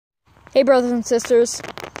Hey brothers and sisters,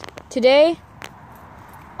 today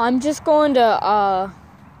I'm just going to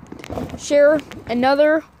share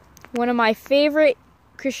another one of my favorite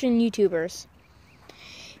Christian YouTubers.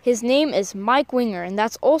 His name is Mike Winger, and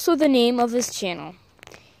that's also the name of his channel.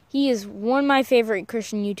 He is one of my favorite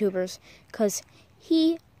Christian YouTubers because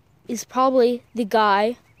he is probably the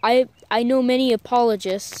guy. I know many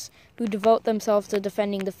apologists who devote themselves to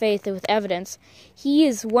defending the faith with evidence. He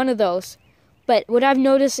is one of those. But what I've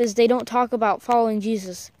noticed is they don't talk about following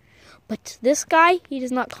Jesus. But this guy, he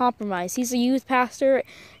does not compromise. He's a youth pastor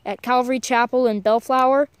at Calvary Chapel in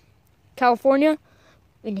Bellflower, California,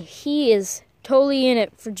 and he is totally in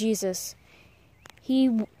it for Jesus. He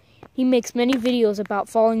makes many videos about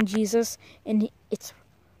following Jesus, and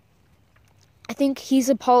I think his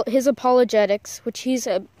apologetics, which he's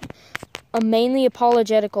a mainly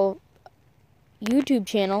apologetical YouTube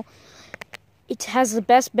channel, it has the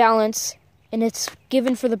best balance. And it's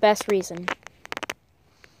given for the best reason.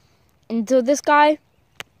 And so this guy,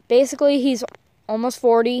 basically, he's almost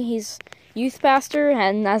 40. He's youth pastor,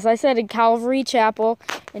 and as I said, in Calvary Chapel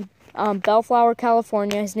in Bellflower,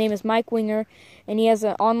 California. His name is Mike Winger, and he has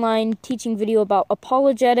an online teaching video about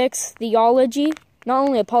apologetics, theology, not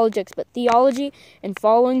only apologetics, but theology and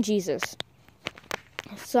following Jesus.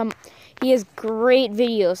 He has great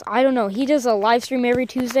videos. I don't know. He does a live stream every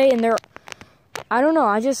Tuesday, and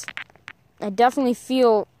I definitely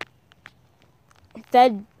feel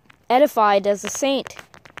edified as a saint,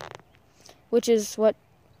 which is what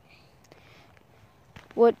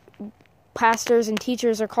pastors and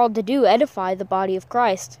teachers are called to do, edify the body of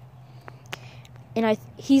Christ. And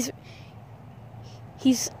he's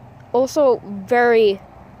also very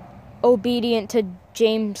obedient to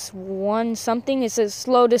James 1 something. It says,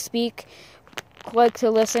 slow to speak, quick to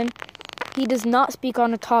listen. He does not speak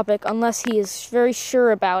on a topic unless he is very sure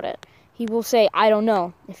about it. He will say, I don't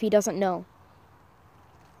know, if he doesn't know.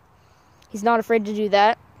 He's not afraid to do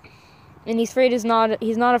that. And he's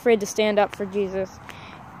not afraid to stand up for Jesus.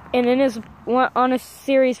 And on a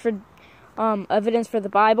series for Evidence for the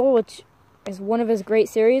Bible, which is one of his great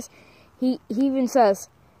series, he even says,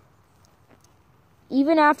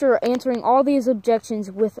 even after answering all these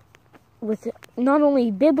objections with not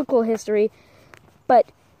only biblical history,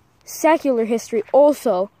 but secular history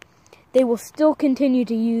also, they will still continue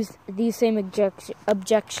to use these same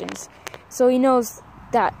objections. So he knows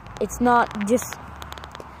that it's not just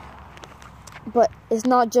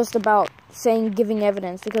about giving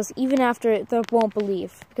evidence, because even after it, they won't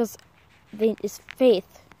believe, because it's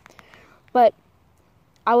faith. But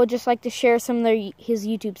I would just like to share some of his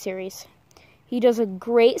YouTube series. He does a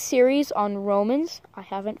great series on Romans. I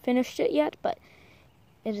haven't finished it yet, but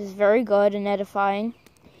it is very good and edifying.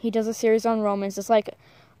 He does a series on Romans. It's like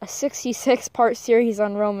a 66-part series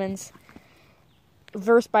on Romans,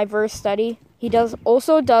 verse-by-verse study. He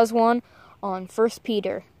also does one on 1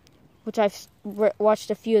 Peter, which I've watched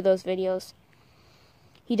a few of those videos.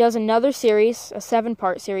 He does another series, a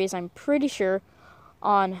 7-part series, I'm pretty sure,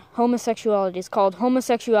 on homosexuality. It's called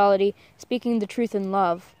Homosexuality, Speaking the Truth in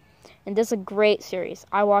Love. And this is a great series.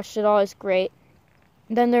 I watched it all. It's great.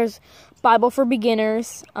 Then there's Bible for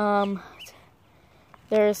Beginners.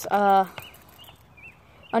 There's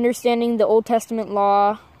Understanding the Old Testament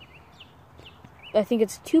Law. I think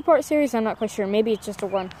it's a 2-part series. I'm not quite sure. Maybe it's just a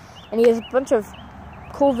 1. And he has a bunch of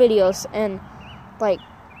cool videos. And, like,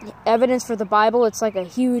 Evidence for the Bible. It's like a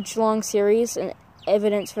huge, long series. And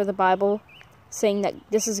Evidence for the Bible, saying that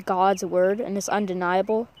this is God's Word. And it's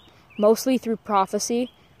undeniable. Mostly through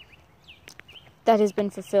prophecy that has been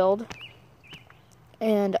fulfilled.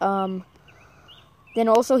 And, then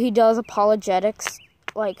also he does apologetics.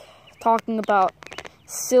 Like, talking about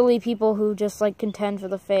silly people who just contend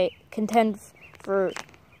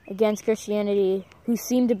against Christianity, who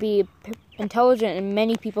seem to be intelligent in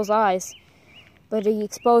many people's eyes, but he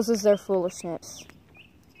exposes their foolishness.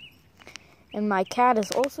 And my cat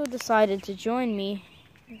has also decided to join me.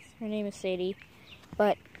 Her name is Sadie,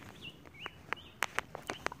 but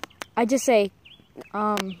I just say,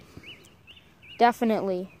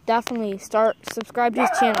 definitely subscribe to his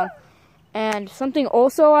channel. And something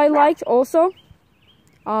also I liked was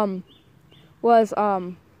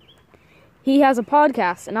he has a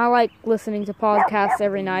podcast, and I like listening to podcasts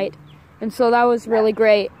every night. And so that was really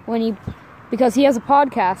great because he has a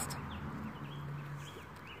podcast.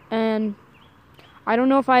 And I don't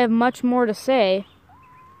know if I have much more to say,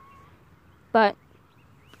 but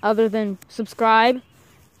other than subscribe.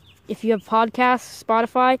 If you have podcasts,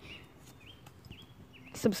 Spotify,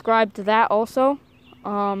 subscribe to that also.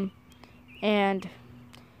 And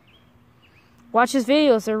watch his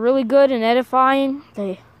videos. They're really good and edifying.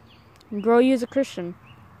 They grow you as a Christian.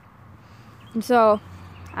 And so,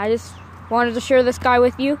 I just wanted to share this guy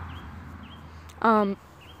with you.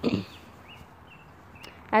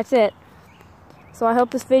 That's it. So I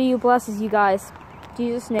hope this video blesses you guys. In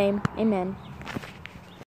Jesus' name, amen.